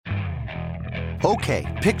Okay,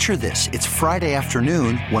 picture this. It's Friday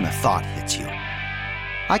afternoon when a thought hits you.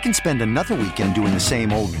 I can spend another weekend doing the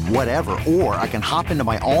same old whatever, or I can hop into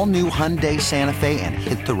my all-new Hyundai Santa Fe and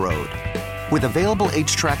hit the road. With available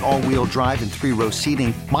H-Track all-wheel drive and 3-row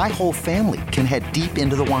seating, my whole family can head deep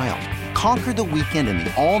into the wild. Conquer the weekend in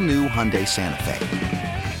the all-new Hyundai Santa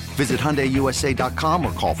Fe. Visit HyundaiUSA.com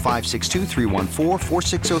or call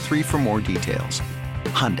 562-314-4603 for more details.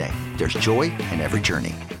 Hyundai, there's joy in every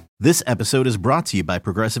journey. This episode is brought to you by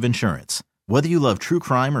Progressive Insurance. Whether you love true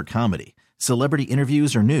crime or comedy, celebrity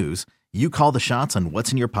interviews or news, you call the shots on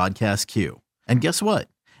what's in your podcast queue. And guess what?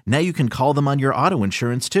 Now you can call them on your auto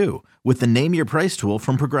insurance too with the Name Your Price tool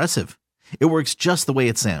from Progressive. It works just the way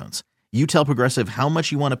it sounds. You tell Progressive how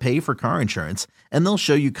much you want to pay for car insurance, and they'll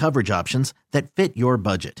show you coverage options that fit your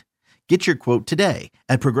budget. Get your quote today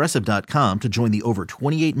at Progressive.com to join the over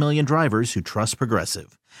 28 million drivers who trust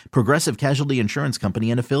Progressive. Progressive Casualty Insurance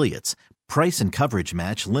Company and Affiliates. Price and coverage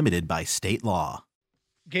match limited by state law.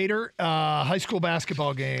 Gator, high school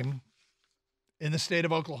basketball game in the state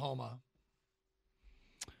of Oklahoma.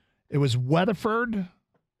 It was Weatherford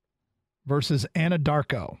versus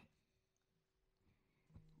Anadarko.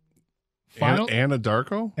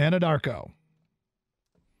 Anadarko? Anadarko.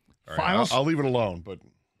 All right, I'll leave it alone, but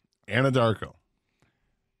Anadarko.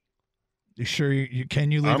 You sure you can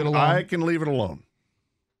leave it alone? I can leave it alone.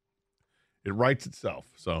 It writes itself,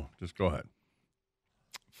 so just go ahead.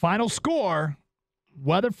 Final score,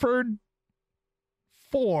 Weatherford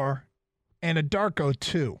 4, Anadarko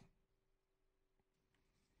 2.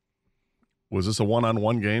 Was this a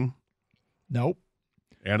one-on-one game? Nope.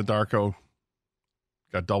 Anadarko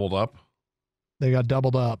got doubled up? They got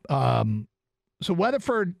doubled up. So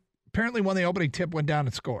Weatherford apparently won the opening tip, went down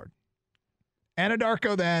and scored.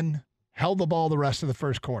 Anadarko then held the ball the rest of the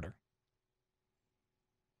first quarter.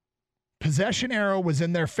 Possession arrow was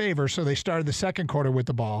in their favor, so they started the second quarter with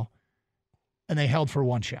the ball, and they held for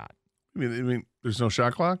one shot. I mean, there's no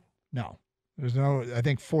shot clock? No. There's no. I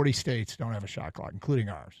think 40 states don't have a shot clock, including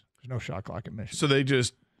ours. There's no shot clock in Michigan. So they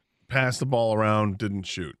just passed the ball around, didn't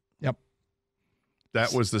shoot. Yep.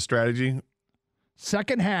 That was the strategy?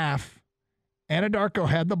 Second half, Anadarko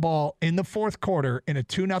had the ball in the fourth quarter in a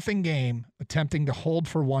 2-0 game, attempting to hold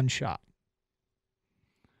for one shot.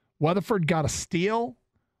 Weatherford got a steal,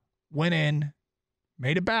 went in,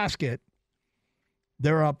 made a basket.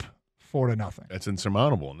 They're up 4-0. That's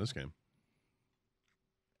insurmountable in this game.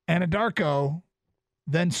 Anadarko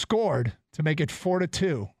then scored to make it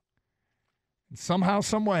 4-2. And somehow,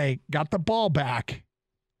 some way, got the ball back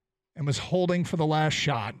and was holding for the last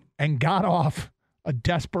shot and got off a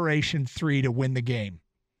desperation 3 to win the game,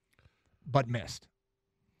 but missed.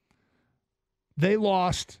 They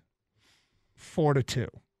lost 4-2.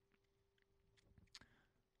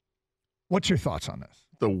 What's your thoughts on this?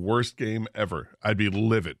 The worst game ever. I'd be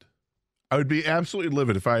livid. I would be absolutely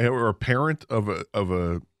livid if I were a parent of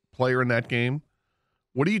a player in that game.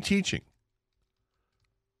 What are you teaching?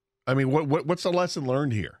 I mean, what's the lesson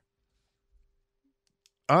learned here?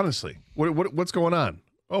 Honestly, what's going on?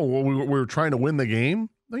 Oh, well, we were trying to win the game?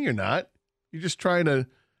 No, you're not. You're just trying to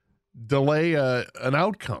delay an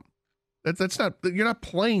outcome. That's not. You're not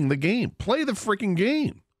playing the game. Play the freaking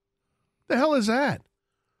game. The hell is that?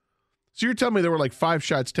 So you're telling me there were like 5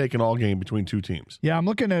 shots taken all game between two teams? Yeah, I'm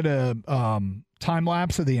looking at a time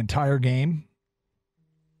lapse of the entire game.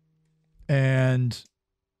 And,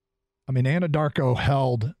 I mean, Anadarko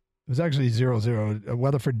held. It was actually 0-0.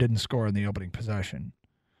 Weatherford didn't score in the opening possession.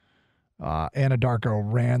 Anadarko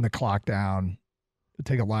ran the clock down to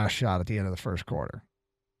take a last shot at the end of the first quarter.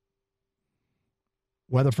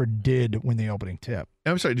 Weatherford did win the opening tip.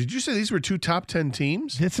 I'm sorry, did you say these were 2 top 10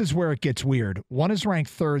 teams? This is where it gets weird. One is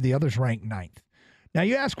ranked 3rd, the other's ranked 9th. Now,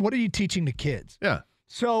 you ask, what are you teaching the kids? Yeah.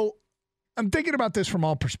 So I'm thinking about this from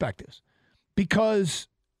all perspectives because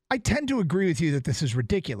I tend to agree with you that this is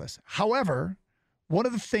ridiculous. However, one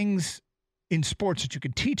of the things in sports that you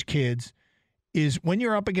can teach kids is when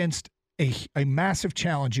you're up against a massive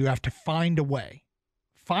challenge, you have to find a way.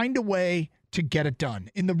 Find a way to get it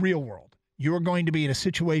done in the real world. You're going to be in a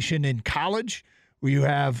situation in college where you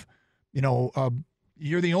have,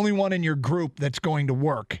 you're the only one in your group that's going to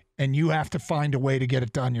work, and you have to find a way to get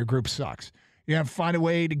it done. Your group sucks. You have to find a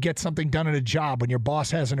way to get something done at a job when your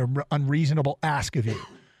boss has an unreasonable ask of you.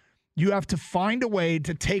 You have to find a way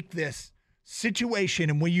to take this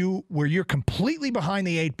situation and where you're completely behind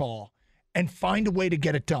the 8 ball and find a way to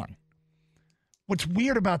get it done. What's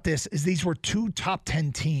weird about this is these were 2 top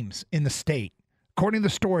 10 teams in the state. According to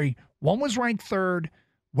the story, one was ranked 3rd,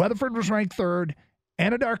 Weatherford was ranked 3rd,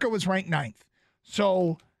 Anadarko was ranked 9th.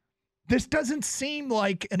 So this doesn't seem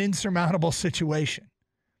like an insurmountable situation.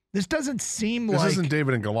 This doesn't seem This like... isn't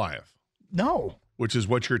David and Goliath. No. Which is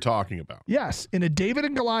what you're talking about. Yes, in a David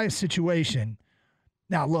and Goliath situation.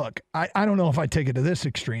 Now, look, I don't know if I take it to this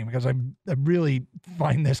extreme because I really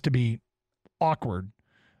find this to be awkward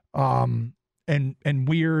and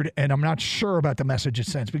weird, and I'm not sure about the message it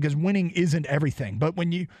sends because winning isn't everything. But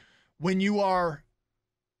when you're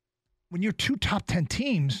two top 10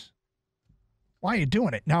 teams, why are you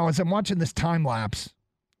doing it? Now, as I'm watching this time lapse,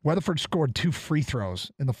 Weatherford scored 2 free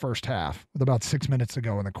throws in the first half with about 6 minutes to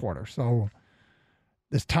go in the quarter. So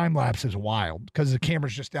this time lapse is wild because the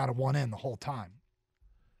camera's just down at one end the whole time.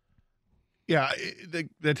 Yeah,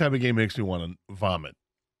 that type of game makes me want to vomit.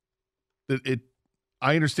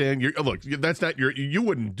 I understand. Look, that's not you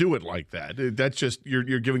wouldn't do it like that. That's just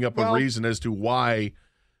you're giving up a reason as to why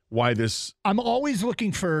this. I'm always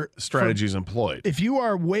looking for strategy is employed. If you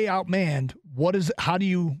are way outmanned, how do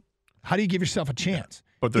you give yourself a chance?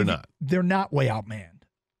 Yeah, but they're not. They're not way outmanned.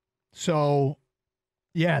 So,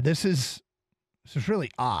 yeah, this is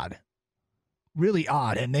really odd,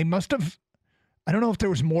 and they must have. I don't know if there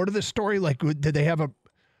was more to this story. Like, did they have a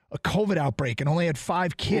COVID outbreak and only had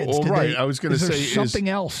 5 kids? Well, right. I was going to say something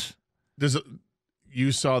else.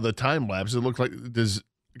 You saw the time lapse. It looked like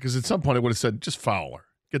because at some point I would have said, just foul her.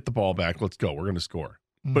 Get the ball back. Let's go. We're going to score.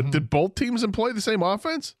 Mm-hmm. But did both teams employ the same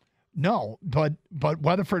offense? No, but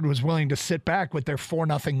Weatherford was willing to sit back with their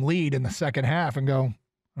 4-0 lead in the second half and go,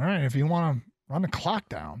 all right, if you want to run the clock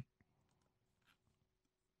down.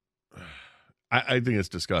 I think it's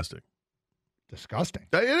disgusting. Disgusting.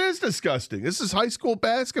 It is disgusting. This is high school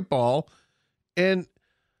basketball, and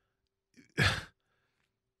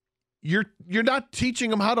you're not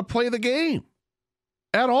teaching them how to play the game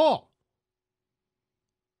at all.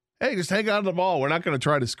 Hey, just hang on to the ball. We're not going to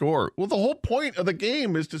try to score. Well, the whole point of the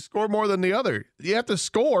game is to score more than the other. You have to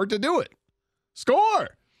score to do it. Score.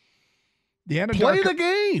 Play the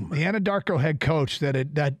game. The Anadarko head coach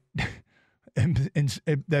that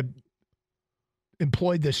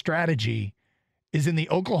employed this strategy is in the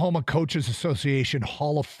Oklahoma Coaches Association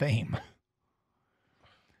Hall of Fame.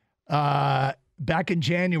 Back in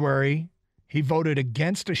January, he voted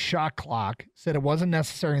against a shot clock, said it wasn't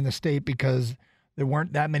necessary in the state because there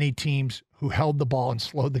weren't that many teams who held the ball and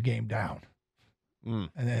slowed the game down. And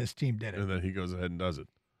then his team did it. And then he goes ahead and does it.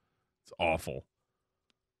 It's awful.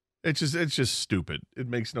 It's just stupid. It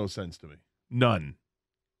makes no sense to me. None.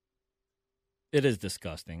 It is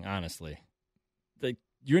disgusting, honestly.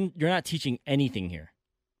 You're not teaching anything here.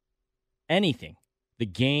 Anything. The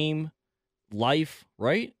game, life,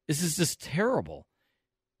 right? This is just terrible.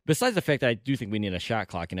 Besides the fact that I do think we need a shot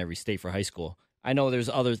clock in every state for high school. I know there's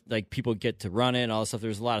others, like people get to run it and all this stuff.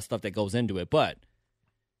 There's a lot of stuff that goes into it. But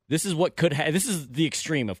this is what could this is the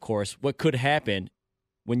extreme, of course, what could happen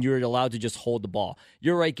when you're allowed to just hold the ball.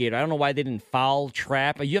 You're right, Gator. I don't know why they didn't foul,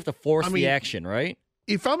 trap. You have to force the action, right?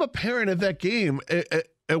 If I'm a parent of that game,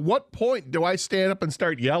 at what point do I stand up and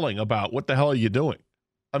start yelling about what the hell are you doing?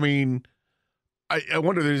 I mean, I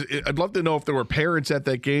wonder. I'd love to know if there were parents at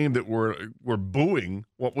that game that were booing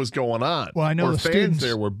what was going on. Well, I know or the fans students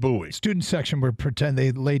there were booing. Student section would pretend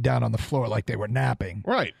they laid down on the floor like they were napping.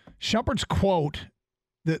 Right. Shumpert's quote,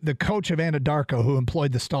 the coach of Anadarko who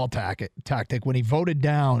employed the stall tactic when he voted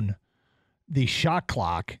down the shot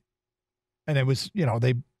clock, and it was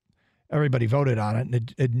everybody voted on it,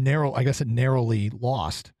 and it narrowly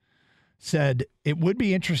lost, said it would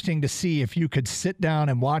be interesting to see if you could sit down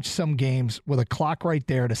and watch some games with a clock right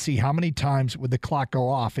there to see how many times would the clock go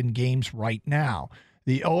off in games right now.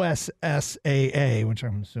 The OSSAA, which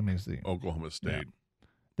I'm assuming is the Oklahoma State,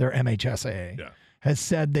 their MHSAA, has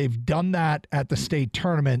said they've done that at the state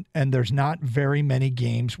tournament, and there's not very many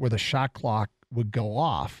games where the shot clock would go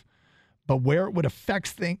off. But where it would affect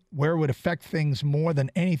things more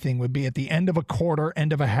than anything would be at the end of a quarter,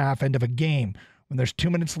 end of a half, end of a game, when there's 2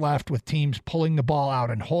 minutes left with teams pulling the ball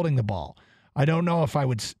out and holding the ball. I don't know if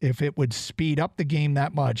it would speed up the game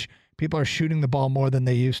that much. People are shooting the ball more than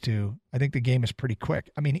they used to. I think the game is pretty quick.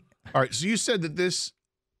 I mean, all right. So you said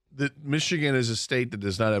that Michigan is a state that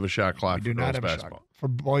does not have a shot clock for girls basketball. For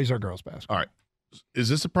boys or girls basketball. All right. Is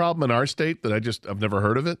this a problem in our state that I've never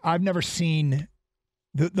heard of it? I've never seen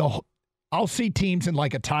I'll see teams in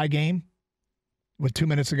like a tie game with 2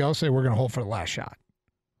 minutes to go say we're going to hold for the last shot.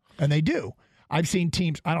 And they do. I've seen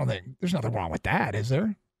teams, I don't think, there's nothing wrong with that, is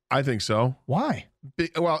there? I think so. Why?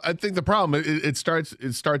 Well, I think the problem, it starts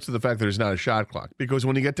with the fact that there's not a shot clock. Because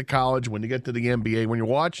when you get to college, when you get to the NBA, when you're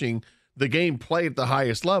watching the game play at the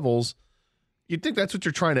highest levels, you'd think that's what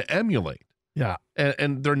you're trying to emulate. Yeah.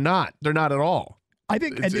 And they're not. They're not at all. I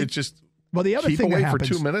think it's just the other keep thing away that happens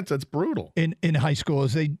for 2 minutes, that's brutal. In high school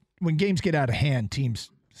is when games get out of hand,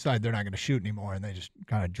 teams decide they're not going to shoot anymore, and they just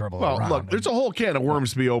kind of dribble Well, around. look, there's a whole can of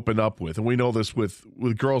worms to be opened up with, and we know this with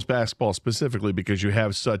girls basketball specifically because you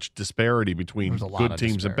have such disparity between good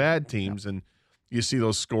teams and bad teams, and you see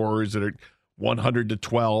those scores that are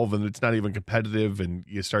 100-12, and it's not even competitive, and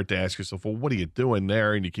you start to ask yourself, well, what are you doing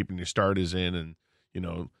there? And you're keeping your starters in, and, you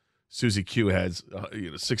know, Susie Q has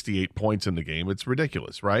 68 points in the game. It's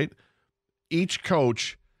ridiculous, right? Each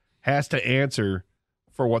coach has to answer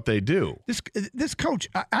for what they do. This coach,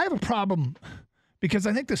 I have a problem because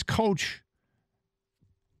I think this coach,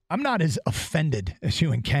 I'm not as offended as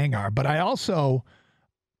you and Kang are, but I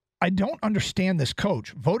don't understand this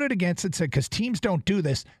coach. Voted against it, said because teams don't do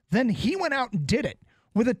this. Then he went out and did it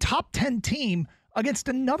with a top 10 team against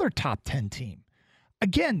another top 10 team.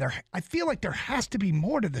 Again, I feel like there has to be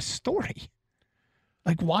more to this story.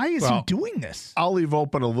 Like, why is he doing this? I'll leave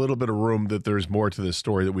open a little bit of room that there's more to this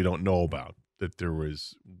story that we don't know about, that there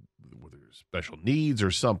was whether special needs or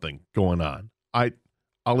something going on.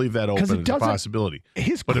 I'll leave that open as a possibility.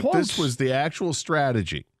 But if this was the actual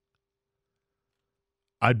strategy,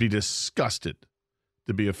 I'd be disgusted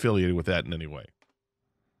to be affiliated with that in any way.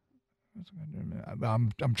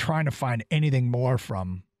 I'm trying to find anything more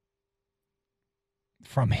from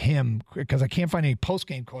him because I can't find any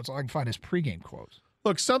post-game quotes. All I can find is pre-game quotes.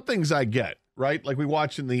 Look, some things I get, right? Like we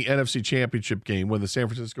watched in the NFC Championship game when the San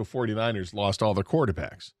Francisco 49ers lost all their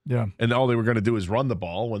quarterbacks. Yeah. And all they were going to do is run the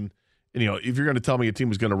ball. When, you know, if you're going to tell me a team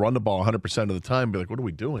was going to run the ball 100% of the time, be like, what are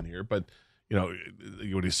we doing here? But, you know,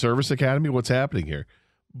 service academy, what's happening here?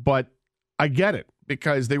 But I get it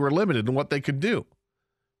because they were limited in what they could do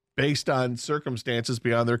based on circumstances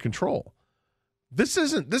beyond their control. This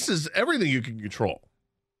is everything you can control.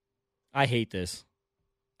 I hate this.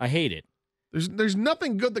 I hate it. There's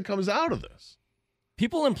nothing good that comes out of this.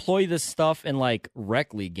 People employ this stuff in like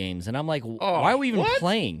rec league games, and I'm like, why are we even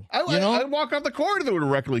playing? I walk off the court if it were a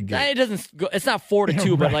rec league game. It doesn't go, it's not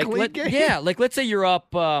 4-2, but like let's say you're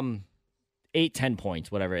up 8-10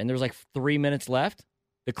 points, whatever, and there's like 3 minutes left.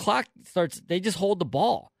 The clock starts. They just hold the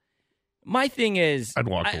ball. My thing is, I'd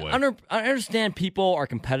walk away. I understand people are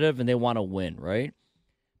competitive and they want to win, right?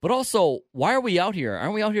 But also, why are we out here?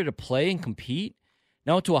 Aren't we out here to play and compete?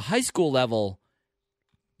 Now, to a high school level,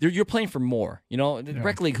 you're playing for more. You know, the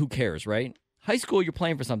rec league, who cares, right? High school, you're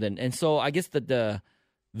playing for something. And so I guess that the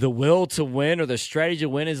will to win or the strategy to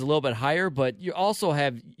win is a little bit higher, but you also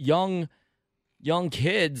have young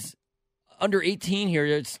kids under 18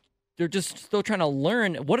 here. They're just still trying to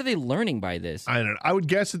learn. What are they learning by this? I don't know. I would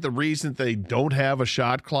guess that the reason they don't have a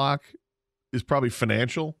shot clock is probably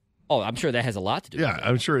financial. Oh, I'm sure that has a lot to do with it. Yeah,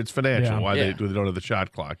 I'm sure it's financial why they don't have the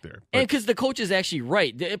shot clock there. But, and because the coach is actually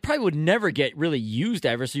right. It probably would never get really used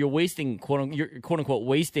ever, so you're wasting, quote-unquote,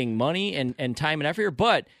 wasting money and time and effort here,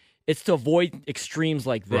 but it's to avoid extremes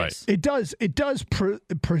like this. Right. It does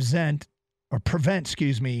prevent,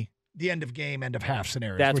 the end of game, end of half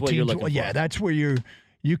scenarios. That's what you're looking for. Yeah, that's where you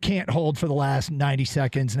can't hold for the last 90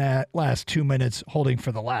 seconds and that last 2 minutes holding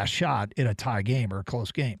for the last shot in a tie game or a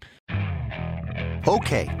close game.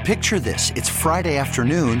 Okay, picture this. It's Friday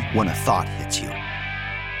afternoon when a thought hits you.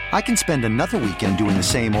 I can spend another weekend doing the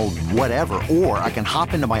same old whatever, or I can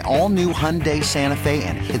hop into my all-new Hyundai Santa Fe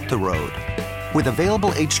and hit the road. With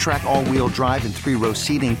available H-Track all-wheel drive and 3-row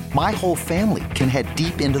seating, my whole family can head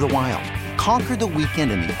deep into the wild. Conquer the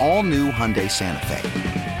weekend in the all-new Hyundai Santa Fe.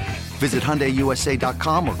 Visit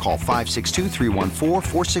HyundaiUSA.com or call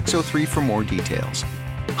 562-314-4603 for more details.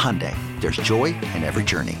 Hyundai, there's joy in every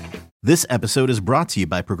journey. This episode is brought to you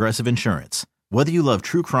by Progressive Insurance. Whether you love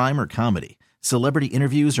true crime or comedy, celebrity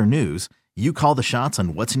interviews or news, you call the shots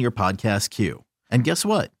on what's in your podcast queue. And guess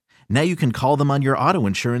what? Now you can call them on your auto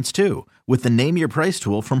insurance too with the Name Your Price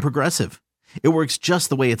tool from Progressive. It works just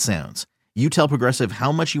the way it sounds. You tell Progressive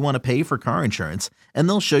how much you want to pay for car insurance, and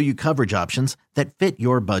they'll show you coverage options that fit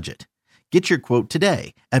your budget. Get your quote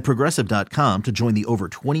today at Progressive.com to join the over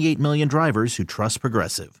 28 million drivers who trust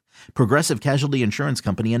Progressive. Progressive Casualty Insurance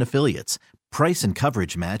Company and Affiliates. Price and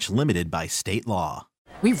coverage match limited by state law.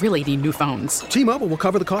 We really need new phones. T-Mobile will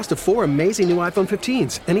cover the cost of 4 amazing new iPhone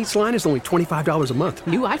 15s, and each line is only $25 a month.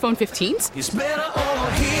 New iPhone 15s? It's better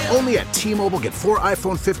over here. Only at T-Mobile, get 4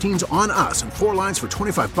 iPhone 15s on us and 4 lines for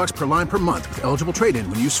 $25 per line per month with eligible trade-in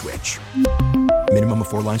when you switch. Minimum of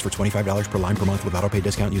 4 lines for $25 per line per month with autopay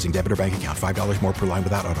discount using debit or bank account. $5 more per line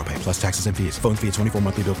without autopay, plus taxes and fees. Phone fee at 24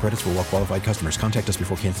 monthly bill credits for well-qualified customers. Contact us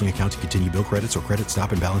before canceling account to continue bill credits or credit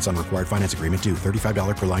stop and balance on required finance agreement due.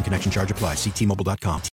 $35 per line connection charge applies. See T-Mobile.com.